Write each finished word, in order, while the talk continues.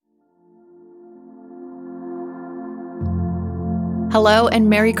Hello and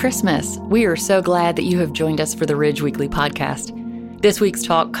Merry Christmas. We are so glad that you have joined us for the Ridge Weekly podcast. This week's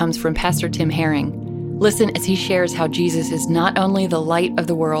talk comes from Pastor Tim Herring. Listen as he shares how Jesus is not only the light of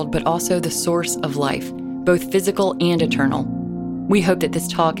the world, but also the source of life, both physical and eternal. We hope that this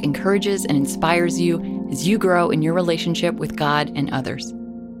talk encourages and inspires you as you grow in your relationship with God and others.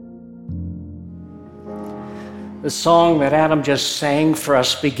 The song that Adam just sang for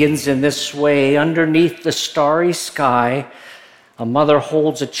us begins in this way. Underneath the starry sky, a mother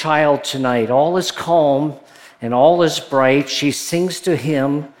holds a child tonight. All is calm and all is bright. She sings to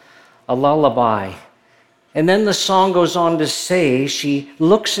him a lullaby. And then the song goes on to say she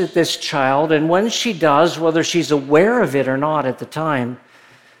looks at this child, and when she does, whether she's aware of it or not at the time,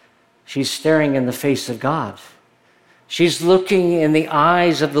 she's staring in the face of God. She's looking in the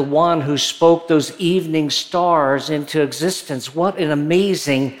eyes of the one who spoke those evening stars into existence. What an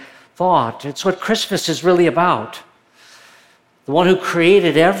amazing thought. It's what Christmas is really about. The one who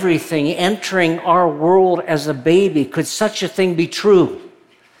created everything entering our world as a baby. Could such a thing be true?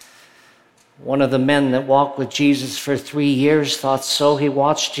 One of the men that walked with Jesus for 3 years thought so. He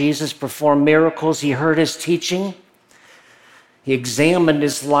watched Jesus perform miracles. He heard his teaching. He examined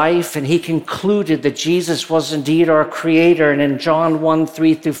his life, and he concluded that Jesus was indeed our creator. And in John 1,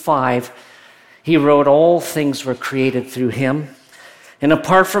 3-5, he wrote, all things were created through him. And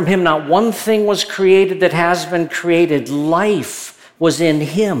apart from him, not one thing was created that has been created. Life was in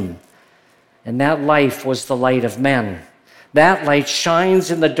him, and that life was the light of men. That light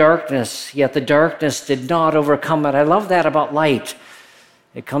shines in the darkness, yet the darkness did not overcome it. I love that about light.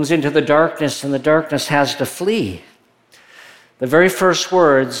 It comes into the darkness, and the darkness has to flee. The very first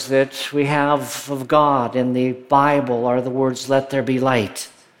words that we have of God in the Bible are the words, let there be light.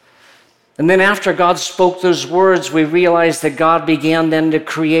 And then after God spoke those words, we realize that God began then to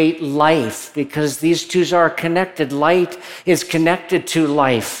create life, because these two are connected. Light is connected to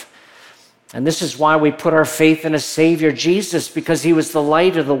life. And this is why we put our faith in a Savior, Jesus, because he was the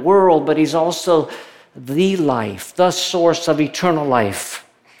light of the world, but he's also the life, the source of eternal life.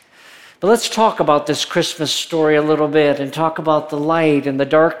 But let's talk about this Christmas story a little bit and talk about the light and the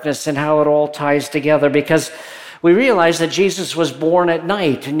darkness and how it all ties together, because we realize that Jesus was born at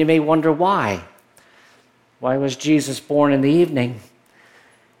night, and you may wonder why. Why was Jesus born in the evening?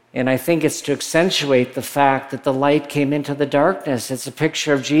 And I think it's to accentuate the fact that the light came into the darkness. It's a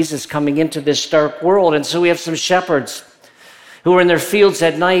picture of Jesus coming into this dark world. And so we have some shepherds who were in their fields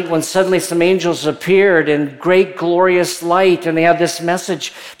at night when suddenly some angels appeared in great glorious light, and they have this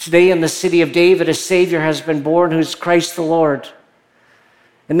message: today in the city of David a Savior has been born, who's Christ the Lord.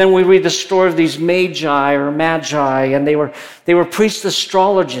 And then we read the story of these magi, and they were priests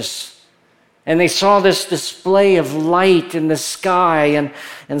astrologists. And they saw this display of light in the sky,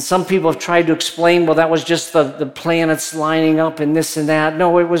 and some people have tried to explain, well, that was just the planets lining up and this and that.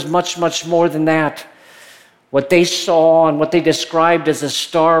 No, it was much, much more than that. What they saw and what they described as a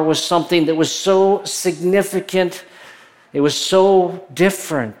star was something that was so significant, it was so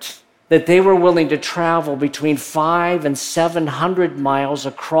different, that they were willing to travel between 500 and 700 miles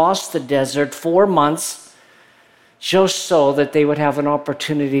across the desert 4 months, just so that they would have an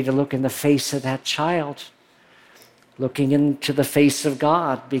opportunity to look in the face of that child, looking into the face of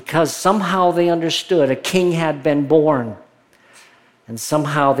God, because somehow they understood a king had been born. And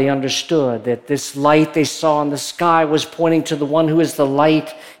somehow they understood that this light they saw in the sky was pointing to the one who is the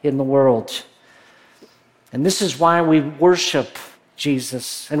light in the world. And this is why we worship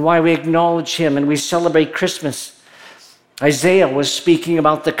Jesus and why we acknowledge him and we celebrate Christmas. Isaiah was speaking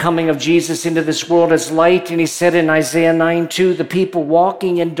about the coming of Jesus into this world as light, and he said in Isaiah 9:2, the people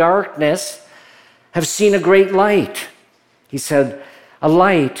walking in darkness have seen a great light. He said, a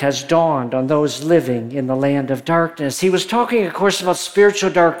light has dawned on those living in the land of darkness. He was talking, of course, about spiritual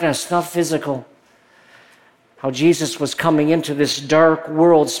darkness, not physical. How Jesus was coming into this dark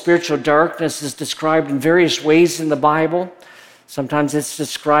world. Spiritual darkness is described in various ways in the Bible. Sometimes it's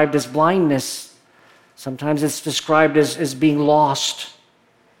described as blindness. Sometimes it's described as being lost.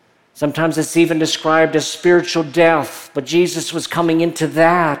 Sometimes it's even described as spiritual death. But Jesus was coming into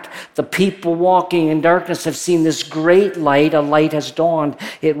that. The people walking in darkness have seen this great light. A light has dawned.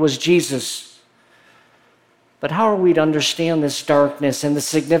 It was Jesus. But how are we to understand this darkness and the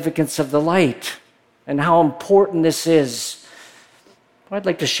significance of the light and how important this is? I'd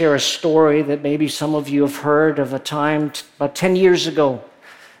like to share a story that maybe some of you have heard of, a time about 10 years ago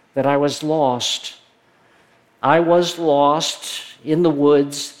that I was lost. I was lost in the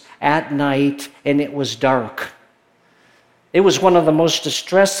woods at night, and it was dark. It was one of the most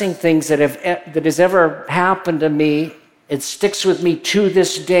distressing things that has ever happened to me. It sticks with me to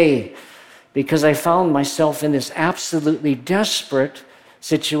this day. because I found myself in this absolutely desperate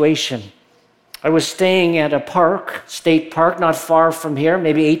situation. I was staying at a park, state park, not far from here,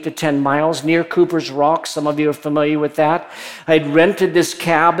 maybe 8 to 10 miles, near Cooper's Rock. Some of you are familiar with that. I'd rented this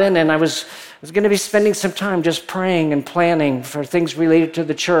cabin, and I was going to be spending some time just praying and planning for things related to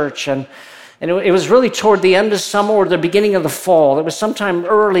the church. And it was really toward the end of summer or the beginning of the fall. It was sometime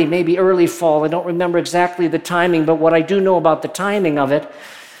early, maybe early fall. I don't remember exactly the timing, but what I do know about the timing of it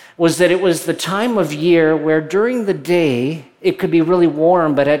was that it was the time of year where during the day it could be really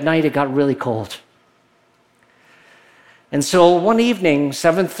warm, but at night it got really cold. And so one evening,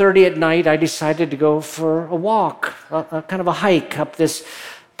 7:30 at night, I decided to go for a walk, a kind of a hike up this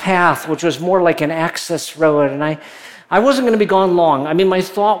path, which was more like an access road. And I wasn't going to be gone long. I mean, my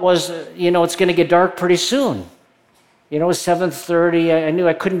thought was, it's going to get dark pretty soon. It was 7:30. I knew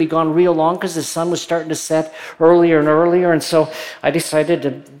I couldn't be gone real long because the sun was starting to set earlier and earlier. And so I decided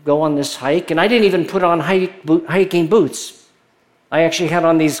to go on this hike. And I didn't even put on hiking boots. I actually had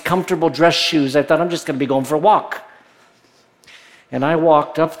on these comfortable dress shoes. I thought, I'm just going to be going for a walk. And I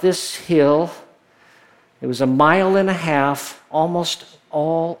walked up this hill. It was 1.5 miles, almost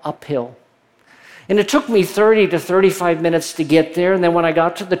all uphill. And it took me 30 to 35 minutes to get there. And then when I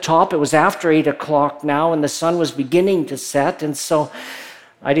got to the top, it was after 8 o'clock now, and the sun was beginning to set. And so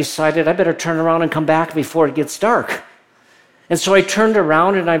I decided I better turn around and come back before it gets dark. And so I turned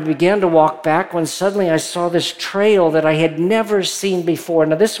around and I began to walk back when suddenly I saw this trail that I had never seen before.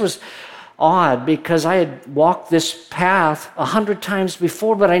 Now, this was odd because I had walked this path 100 times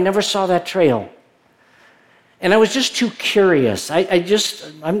before, but I never saw that trail. And I was just too curious.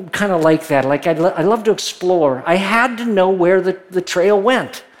 I'm kind of like that. Like I love to explore. I had to know where the trail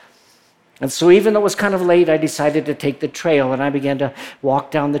went. And so even though it was kind of late, I decided to take the trail. And I began to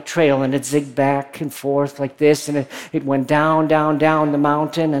walk down the trail. And it zigged back and forth like this. And it went down, down, down the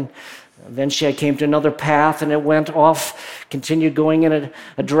mountain. And eventually I came to another path. And it went off, continued going in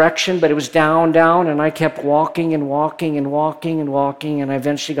a direction. But it was down, down. And I kept walking and walking and walking and walking. And I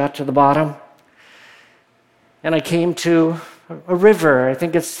eventually got to the bottom. And I came to a river. I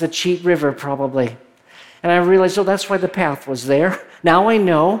think it's the Cheat River probably. And I realized, that's why the path was there. Now I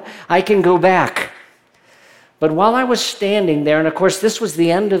know I can go back. But while I was standing there, and of course this was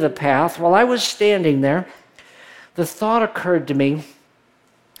the end of the path, while I was standing there, the thought occurred to me,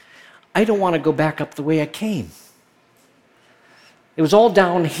 I don't want to go back up the way I came. It was all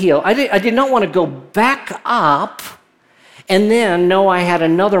downhill. I did not want to go back up and then know I had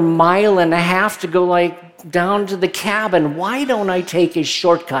another 1.5 miles to go down to the cabin. Why don't I take a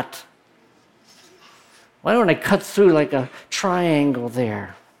shortcut? Why don't I cut through like a triangle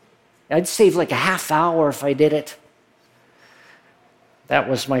there? I'd save like a half hour if I did it. That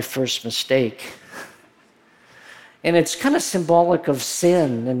was my first mistake. And it's kind of symbolic of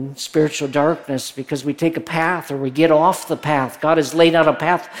sin and spiritual darkness because we take a path or we get off the path. God has laid out a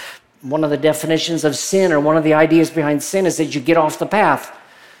path. One of the definitions of sin or one of the ideas behind sin is that you get off the path.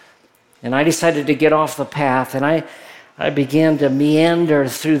 And I decided to get off the path, and I began to meander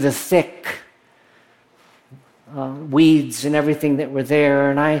through the thick weeds and everything that were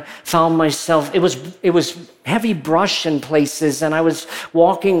there, and I found myself, it was heavy brush in places, and I was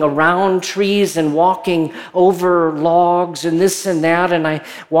walking around trees and walking over logs and this and that, and I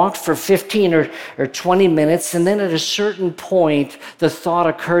walked for 15 or 20 minutes, and then at a certain point, the thought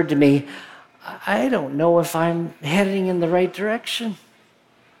occurred to me, I don't know if I'm heading in the right direction.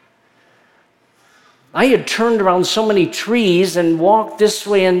 I had turned around so many trees and walked this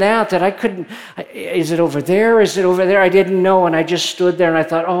way and that I couldn't, is it over there? Is it over there? I didn't know, and I just stood there and I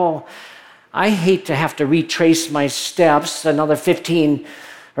thought, I hate to have to retrace my steps another 15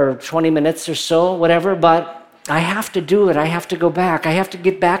 or 20 minutes or so, whatever, but I have to do it. I have to go back. I have to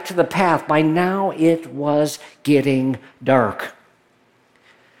get back to the path. By now it was getting dark.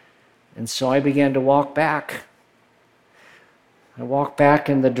 And so I began to walk back. I walked back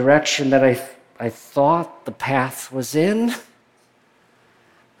in the direction that I thought the path was in.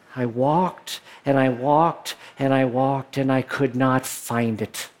 I walked and I walked and I walked and I could not find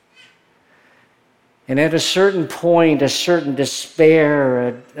it. And at a certain point, a certain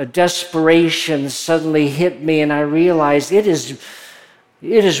despair, a desperation suddenly hit me, and I realized it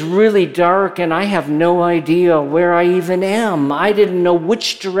is really dark and I have no idea where I even am. I didn't know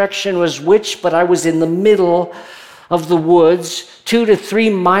which direction was which, but I was in the middle of the woods, 2 to 3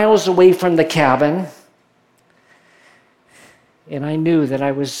 miles away from the cabin. And I knew that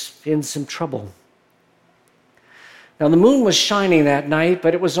I was in some trouble. Now, the moon was shining that night,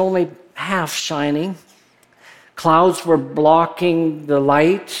 but it was only half shining. Clouds were blocking the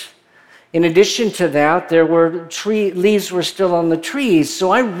light. In addition to that, there were leaves were still on the trees,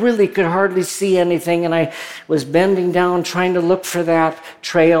 so I really could hardly see anything, and I was bending down trying to look for that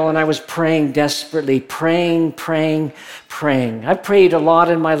trail, and I was praying desperately, praying. I've prayed a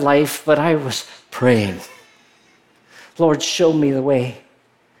lot in my life, but I was praying. Lord, show me the way.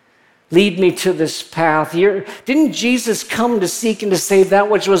 Lead me to this path. Didn't Jesus come to seek and to save that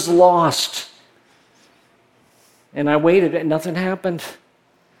which was lost? And I waited, and nothing happened.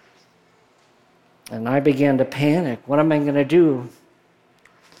 And I began to panic. What am I going to do?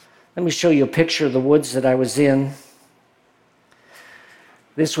 Let me show you a picture of the woods that I was in.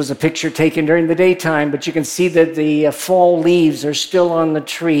 This was a picture taken during the daytime, but you can see that the fall leaves are still on the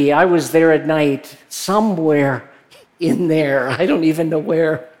tree. I was there at night, somewhere in there. I don't even know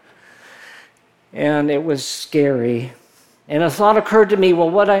where. And it was scary. And a thought occurred to me,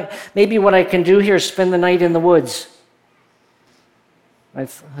 well, maybe what I can do here is spend the night in the woods. I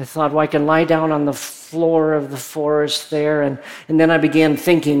thought, well, I can lie down on the floor of the forest there. And then I began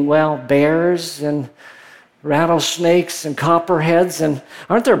thinking, well, bears and rattlesnakes and copperheads. And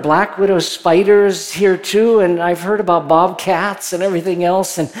aren't there black widow spiders here too? And I've heard about bobcats and everything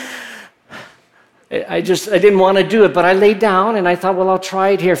else. And I didn't want to do it. But I laid down and I thought, well, I'll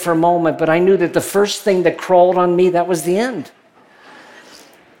try it here for a moment. But I knew that the first thing that crawled on me, that was the end.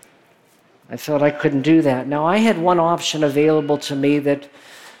 I felt I couldn't do that. Now, I had one option available to me that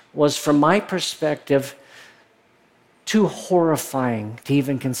was, from my perspective, too horrifying to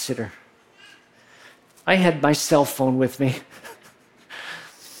even consider. I had my cell phone with me.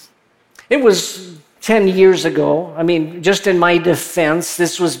 It was 10 years ago. I mean, just in my defense,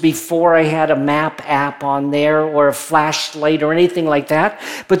 this was before I had a map app on there or a flashlight or anything like that.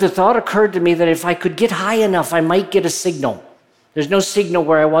 But the thought occurred to me that if I could get high enough, I might get a signal. There's no signal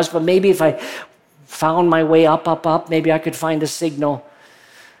where I was, but maybe if I found my way up, maybe I could find a signal.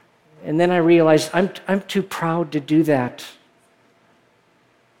 And then I realized I'm too proud to do that.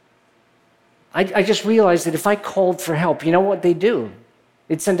 I just realized that if I called for help, you know what they do?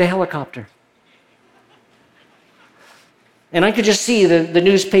 They'd send a helicopter. And I could just see the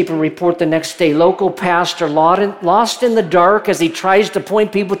newspaper report the next day. Local pastor lost in the dark as he tries to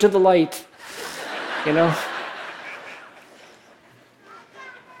point people to the light. You know?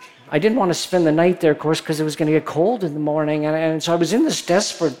 I didn't want to spend the night there, of course, because it was going to get cold in the morning. And so I was in this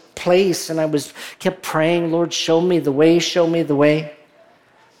desperate place, and I kept praying, Lord, show me the way, show me the way.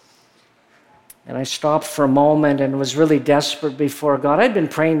 And I stopped for a moment and was really desperate before God. I'd been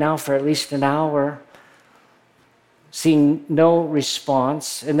praying now for at least an hour, seeing no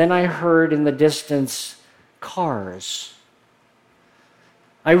response. And then I heard in the distance cars.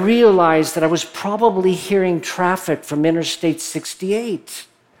 I realized that I was probably hearing traffic from Interstate 68.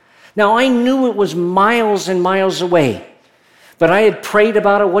 Now, I knew it was miles and miles away, but I had prayed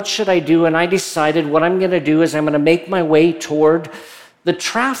about it. What should I do? And I decided what I'm going to do is I'm going to make my way toward the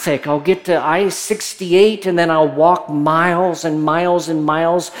traffic. I'll get to I-68, and then I'll walk miles and miles and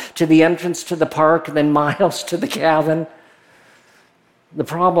miles to the entrance to the park, and then miles to the cabin. The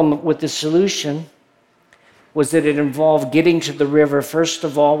problem with the solution was that it involved getting to the river, first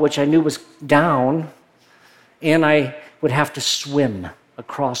of all, which I knew was down, and I would have to swim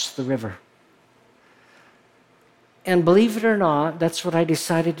across the river. And believe it or not, that's what I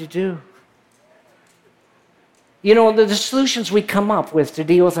decided to do. You know, the solutions we come up with to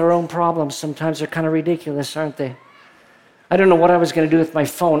deal with our own problems sometimes are kind of ridiculous, aren't they? I don't know what I was going to do with my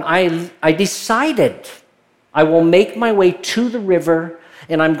phone. I decided I will make my way to the river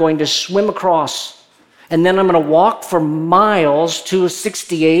and I'm going to swim across. And then I'm going to walk for miles to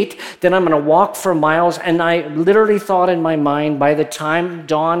 68. Then I'm going to walk for miles. And I literally thought in my mind, by the time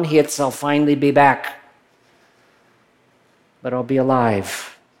dawn hits, I'll finally be back. But I'll be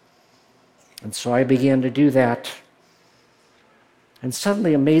alive. And so I began to do that. And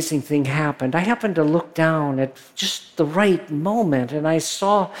suddenly, an amazing thing happened. I happened to look down at just the right moment, and I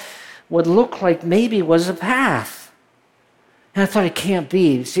saw what looked like maybe was a path. And I thought, it can't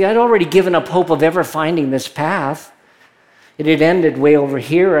be. See, I'd already given up hope of ever finding this path. It had ended way over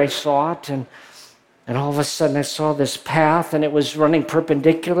here, I thought, and all of a sudden I saw this path, and it was running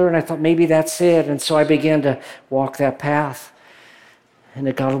perpendicular, and I thought, maybe that's it. And so I began to walk that path. And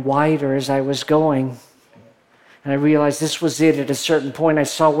it got wider as I was going. And I realized this was it. At a certain point, I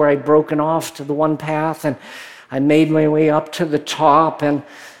saw where I'd broken off to the one path, and I made my way up to the top, and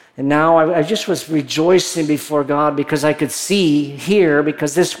now I just was rejoicing before God because I could see here,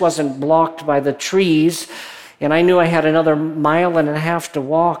 because this wasn't blocked by the trees. And I knew I had another 1.5 miles to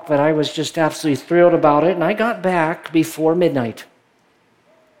walk, but I was just absolutely thrilled about it. And I got back before midnight.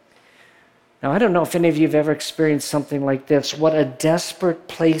 Now, I don't know if any of you have ever experienced something like this. What a desperate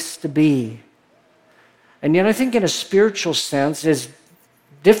place to be. And yet I think in a spiritual sense, as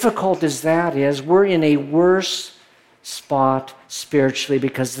difficult as that is, we're in a worse spot spiritually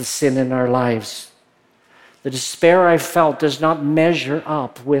because of the sin in our lives. The despair I felt does not measure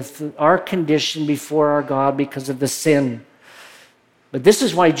up with our condition before our God because of the sin. But this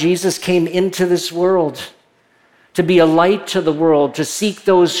is why Jesus came into this world, to be a light to the world, to seek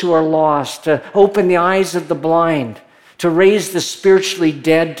those who are lost, to open the eyes of the blind, to raise the spiritually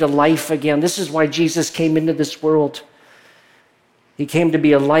dead to life again. This is why Jesus came into this world. He came to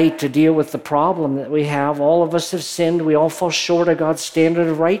be a light to deal with the problem that we have. All of us have sinned. We all fall short of God's standard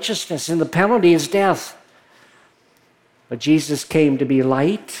of righteousness, and the penalty is death. But Jesus came to be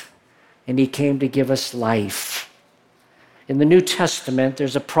light, and he came to give us life. In the New Testament,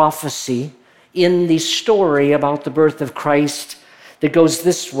 there's a prophecy in the story about the birth of Christ that goes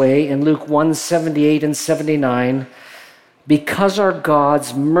this way in Luke 1:78 and 79. Because our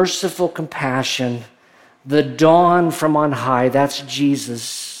God's merciful compassion, the dawn from on high, that's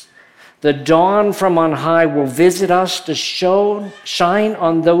Jesus, the dawn from on high will visit us to shine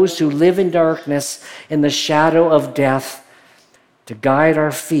on those who live in darkness in the shadow of death, to guide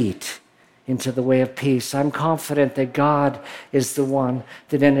our feet into the way of peace. I'm confident that God is the one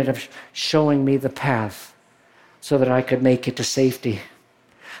that ended up showing me the path so that I could make it to safety.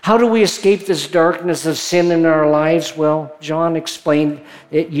 How do we escape this darkness of sin in our lives? Well, John explained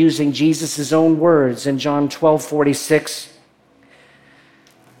it using Jesus' own words in John 12:46.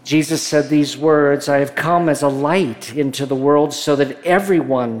 Jesus said these words, I have come as a light into the world so that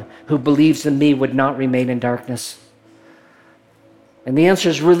everyone who believes in me would not remain in darkness. And the answer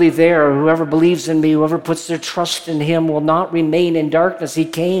is really there. Whoever believes in me, whoever puts their trust in him will not remain in darkness. He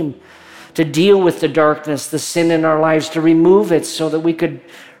came to deal with the darkness, the sin in our lives, to remove it so that we could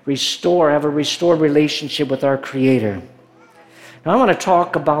have a restored relationship with our Creator. Now, I want to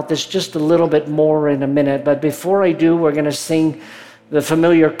talk about this just a little bit more in a minute, but before I do, we're going to sing the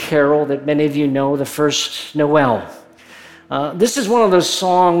familiar carol that many of you know, the First Noel. This is one of those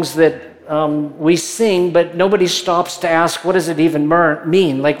songs that we sing, but nobody stops to ask, what does it even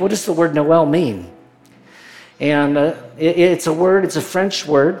mean? Like, what does the word Noel mean? And it's a French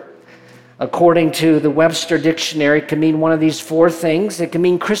word. According to the Webster Dictionary, it can mean one of these four things. It can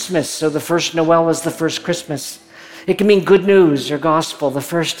mean Christmas, so the first Noel is the first Christmas. It can mean good news or gospel, the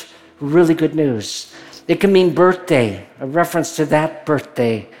first really good news. It can mean birthday, a reference to that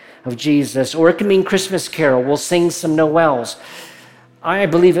birthday of Jesus. Or it can mean Christmas carol. We'll sing some Noels. I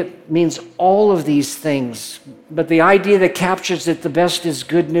believe it means all of these things, but the idea that captures it the best is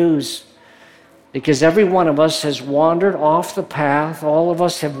good news. Because every one of us has wandered off the path. All of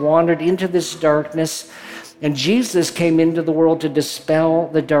us have wandered into this darkness. And Jesus came into the world to dispel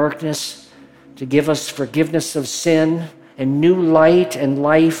the darkness, to give us forgiveness of sin and new light and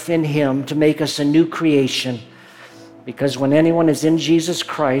life in him, to make us a new creation. Because when anyone is in Jesus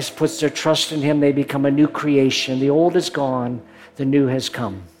Christ, puts their trust in him, they become a new creation. The old is gone, the new has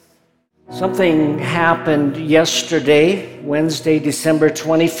come. Something happened yesterday, Wednesday, December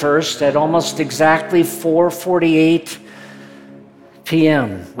 21st, at almost exactly 4:48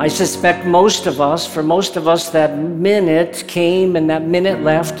 p.m. I suspect for most of us, that minute came and that minute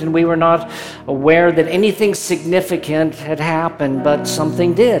left, and we were not aware that anything significant had happened, but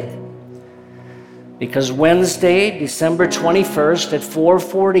something did. Because Wednesday, December 21st, at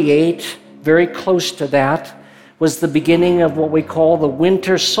 4:48, very close to that, was the beginning of what we call the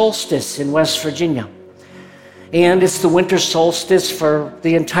winter solstice in West Virginia. And it's the winter solstice for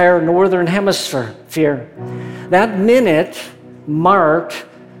the entire northern hemisphere. That minute marked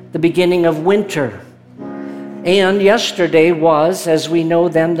the beginning of winter. And yesterday was, as we know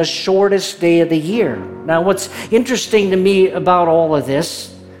then, the shortest day of the year. Now, what's interesting to me about all of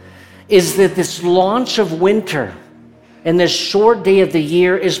this is that this launch of winter and this short day of the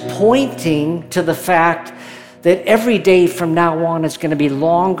year is pointing to the fact that every day from now on is going to be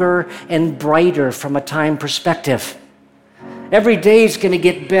longer and brighter from a time perspective. Every day is going to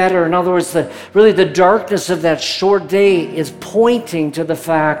get better. In other words, the darkness of that short day is pointing to the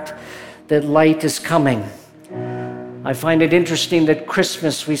fact that light is coming. I find it interesting that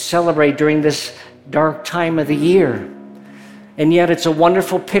Christmas we celebrate during this dark time of the year. And yet it's a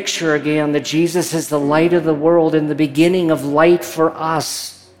wonderful picture again that Jesus is the light of the world and the beginning of light for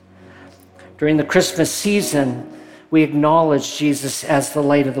us. During the Christmas season, we acknowledge Jesus as the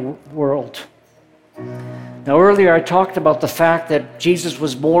light of the world. Now, earlier I talked about the fact that Jesus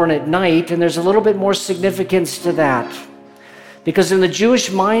was born at night, and there's a little bit more significance to that. Because in the Jewish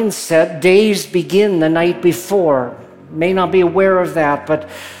mindset, days begin the night before. You may not be aware of that, but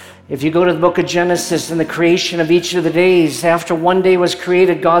If you go to the book of Genesis and the creation of each of the days, after one day was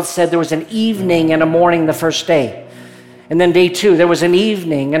created, God said there was an evening and a morning the first day. And then day 2, there was an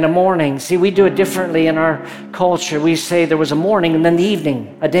evening and a morning. See, we do it differently in our culture. We say there was a morning and then the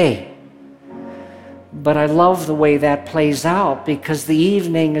evening, a day. But I love the way that plays out, because the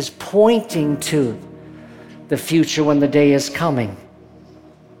evening is pointing to the future when the day is coming.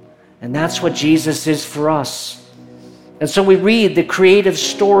 And that's what Jesus is for us. And so we read the creative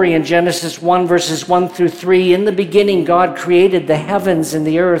story in Genesis 1, verses 1 through 3. In the beginning, God created the heavens and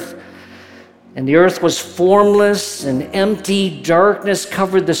the earth. And the earth was formless and empty. Darkness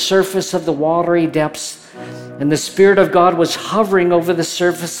covered the surface of the watery depths. And the Spirit of God was hovering over the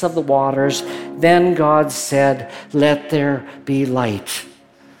surface of the waters. Then God said, "Let there be light."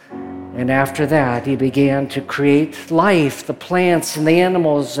 And after that, he began to create life, the plants and the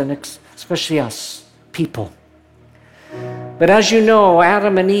animals, and especially us, people. But as you know,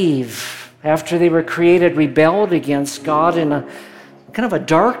 Adam and Eve, after they were created, rebelled against God in a kind of a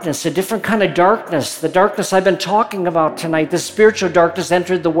darkness, a different kind of darkness. The darkness I've been talking about tonight, the spiritual darkness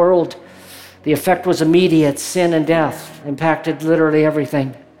entered the world. The effect was immediate. Sin and death impacted literally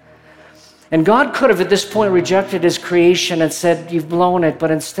everything. And God could have at this point rejected his creation and said, "You've blown it."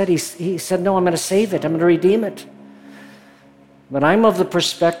 But instead he said, "No, I'm going to save it. I'm going to redeem it." But I'm of the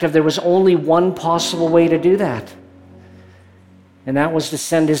perspective there was only one possible way to do that. And that was to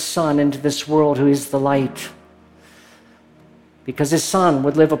send his Son into this world, who is the light. Because his Son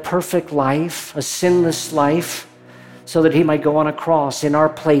would live a perfect life, a sinless life, so that he might go on a cross in our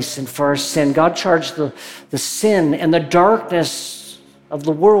place and for our sin. God charged the sin and the darkness of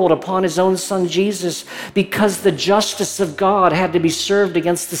the world upon his own Son Jesus, because the justice of God had to be served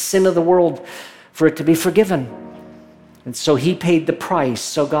against the sin of the world for it to be forgiven. And so he paid the price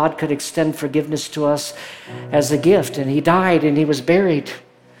so God could extend forgiveness to us as a gift. And he died and he was buried.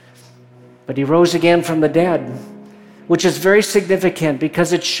 But he rose again from the dead, which is very significant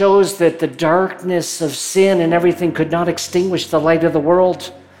because it shows that the darkness of sin and everything could not extinguish the light of the world.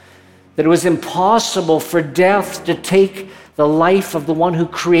 That it was impossible for death to take the life of the one who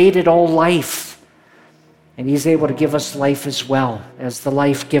created all life. And he's able to give us life as well as the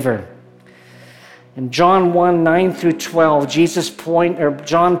life giver. In John 1, 9 through 12,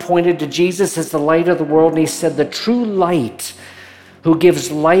 John pointed to Jesus as the light of the world, and he said, "The true light who gives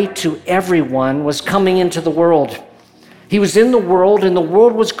light to everyone was coming into the world. He was in the world, and the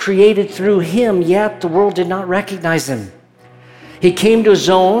world was created through him, yet the world did not recognize him. He came to his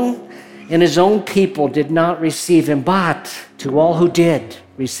own, and his own people did not receive him, but to all who did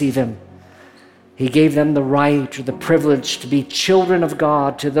receive him, he gave them the right or the privilege to be children of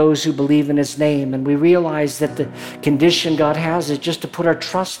God, to those who believe in his name." And we realize that the condition God has is just to put our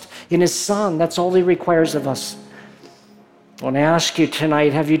trust in his Son. That's all he requires of us. I want to ask you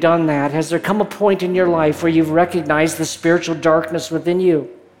tonight, have you done that? Has there come a point in your life where you've recognized the spiritual darkness within you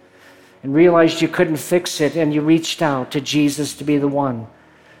and realized you couldn't fix it, and you reached out to Jesus to be the one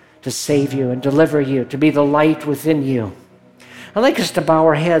to save you and deliver you, to be the light within you? I'd like us to bow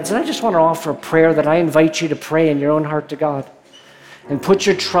our heads, and I just want to offer a prayer that I invite you to pray in your own heart to God. And put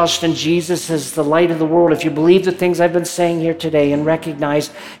your trust in Jesus as the light of the world. If you believe the things I've been saying here today and recognize,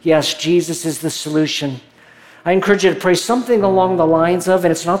 yes, Jesus is the solution, I encourage you to pray something along the lines of,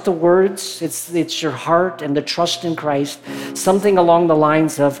 and it's not the words, it's your heart and the trust in Christ, something along the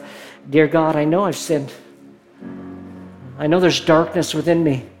lines of, "Dear God, I know I've sinned. I know there's darkness within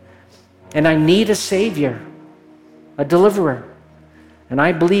me, and I need a Savior, a deliverer. And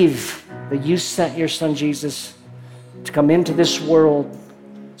I believe that you sent your Son Jesus to come into this world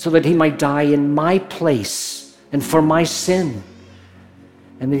so that he might die in my place and for my sin.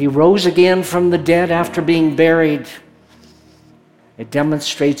 And that he rose again from the dead after being buried. It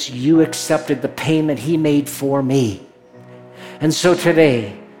demonstrates you accepted the payment he made for me. And so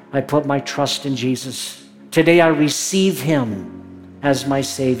today, I put my trust in Jesus. Today, I receive him as my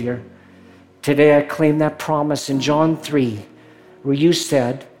Savior. Today, I claim that promise in John 3, where you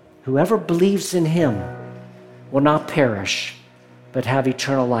said, "Whoever believes in him will not perish, but have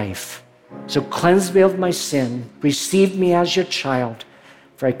eternal life." So cleanse me of my sin, receive me as your child,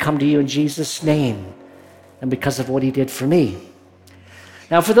 for I come to you in Jesus' name, and because of what he did for me.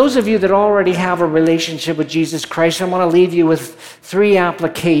 Now, for those of you that already have a relationship with Jesus Christ, I want to leave you with 3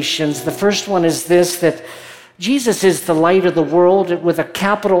 applications. The first one is this, that Jesus is the light of the world with a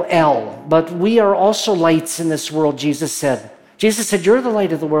capital L, but we are also lights in this world, Jesus said. Jesus said, "You're the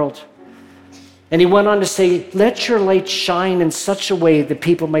light of the world." And he went on to say, "Let your light shine in such a way that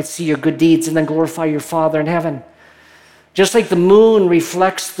people might see your good deeds and then glorify your Father in heaven." Just like the moon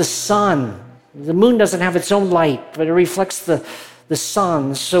reflects the sun. The moon doesn't have its own light, but it reflects the the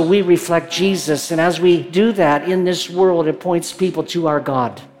sun, so we reflect Jesus. And as we do that in this world, it points people to our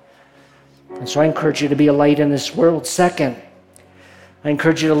God. And so I encourage you to be a light in this world. Second, I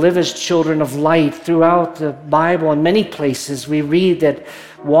encourage you to live as children of light. Throughout the Bible, in many places, we read that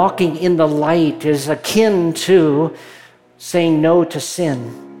walking in the light is akin to saying no to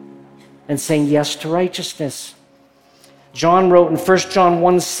sin and saying yes to righteousness. John wrote in 1 John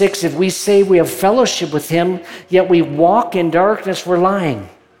 1:6, if we say we have fellowship with him, yet we walk in darkness, we're lying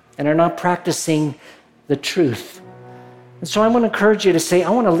and are not practicing the truth. And so I want to encourage you to say, I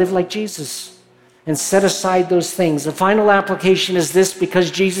want to live like Jesus and set aside those things. The final application is this: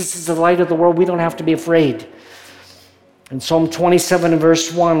 because Jesus is the light of the world, we don't have to be afraid. In Psalm 27 and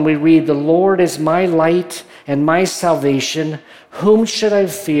verse 1, we read, the Lord is my light and my salvation. Whom should I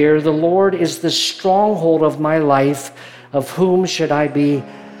fear? The Lord is the stronghold of my life. Of whom should I be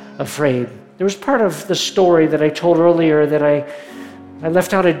afraid? There was part of the story that I told earlier that I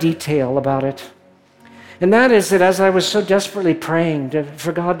left out a detail about it. And that is that as I was so desperately praying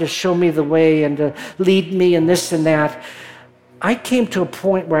for God to show me the way and to lead me in this and that, I came to a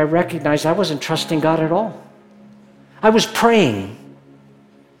point where I recognized I wasn't trusting God at all. I was praying,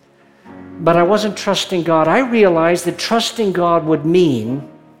 but I wasn't trusting God. I realized that trusting God would mean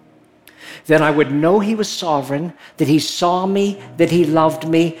that I would know he was sovereign, that he saw me, that he loved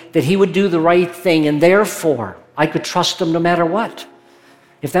me, that he would do the right thing, and therefore I could trust him no matter what.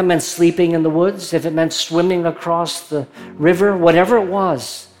 If that meant sleeping in the woods, if it meant swimming across the river, whatever it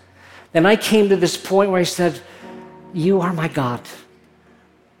was, then I came to this point where I said, you are my God.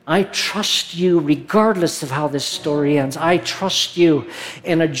 I trust you regardless of how this story ends. I trust you.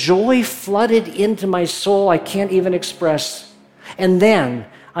 And a joy flooded into my soul I can't even express. And then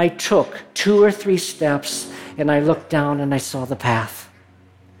I took 2 or 3 steps and I looked down and I saw the path.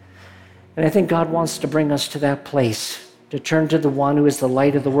 And I think God wants to bring us to that place, to turn to the one who is the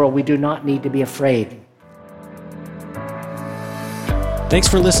light of the world. We do not need to be afraid. Thanks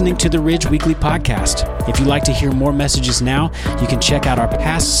for listening to the Ridge Weekly Podcast. If you'd like to hear more messages now, you can check out our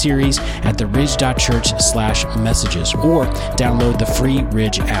past series at theridge.church/messages or download the free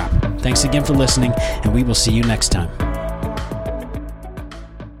Ridge app. Thanks again for listening, and we will see you next time.